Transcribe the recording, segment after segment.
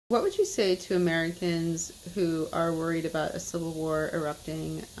What would you say to Americans who are worried about a civil war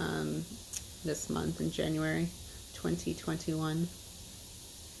erupting this month in January 2021?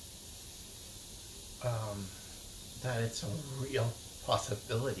 um, that it's a real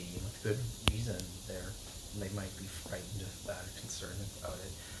possibility with good reason. They might be frightened of that or concerned about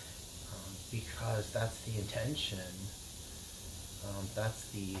it, because that's the intention.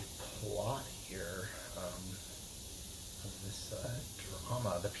 That's the plot here, of this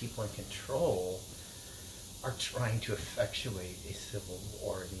drama. The people in control are trying to effectuate a civil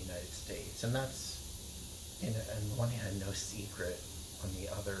war in the United States, and that's, on the one hand, no secret. On the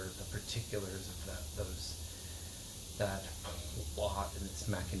other, the particulars of that plot and its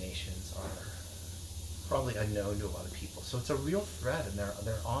machinations are probably unknown to a lot of people. So it's a real threat, and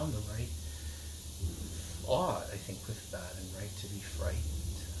they're on the right thought, I think, with that, and right to be frightened.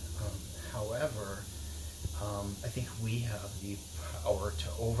 However, I think we have the power to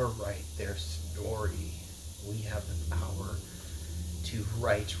overwrite their story. We have the power to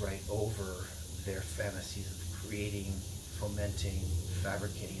write right over their fantasies of creating, fomenting,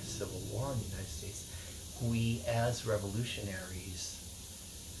 fabricating a civil war in the United States. We, as revolutionaries,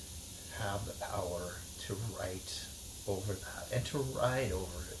 have the power to write over that, and to ride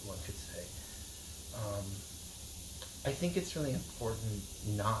over it, one could say. I think it's really important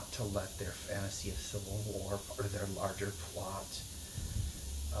not to let their fantasy of civil war, part of their larger plot,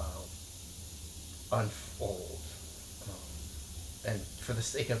 unfold. And for the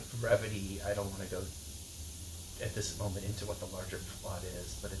sake of brevity, I don't want to go at this moment into what the larger plot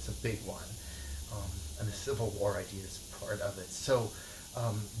is, but it's a big one. And the Civil War idea is part of it. So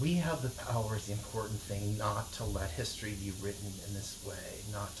we have the power, is the important thing, not to let history be written in this way,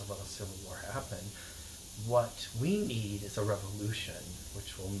 not to let a civil war happen. What we need is a revolution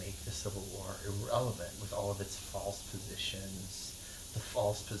which will make the Civil War irrelevant, with all of its false positions, the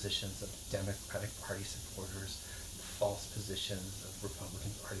false positions of Democratic Party supporters, the false positions of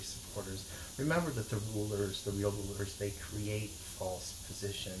Republican Party supporters. Remember that the rulers, the real rulers, they create false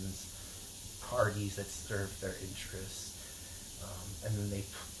positions, parties that serve their interests, and then they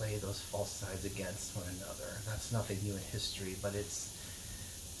play those false sides against one another. That's nothing new in history, but it's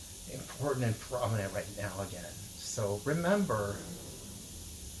important and prominent right now again. So remember,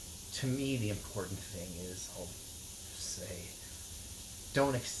 to me, the important thing is, I'll say,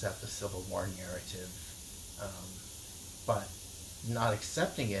 don't accept the Civil War narrative. But not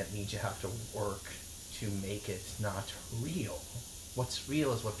accepting it means you have to work to make it not real. What's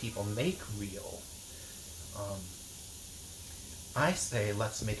real is what people make real. I say,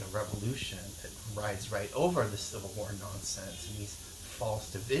 let's make a revolution that rides right over the Civil War nonsense and these false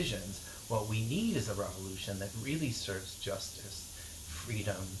divisions. What we need is a revolution that really serves justice,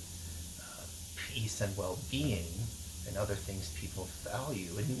 freedom, peace, and well-being, and other things people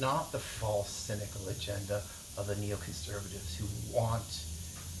value, and not the false, cynical agenda of the neoconservatives who want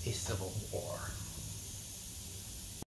a civil war.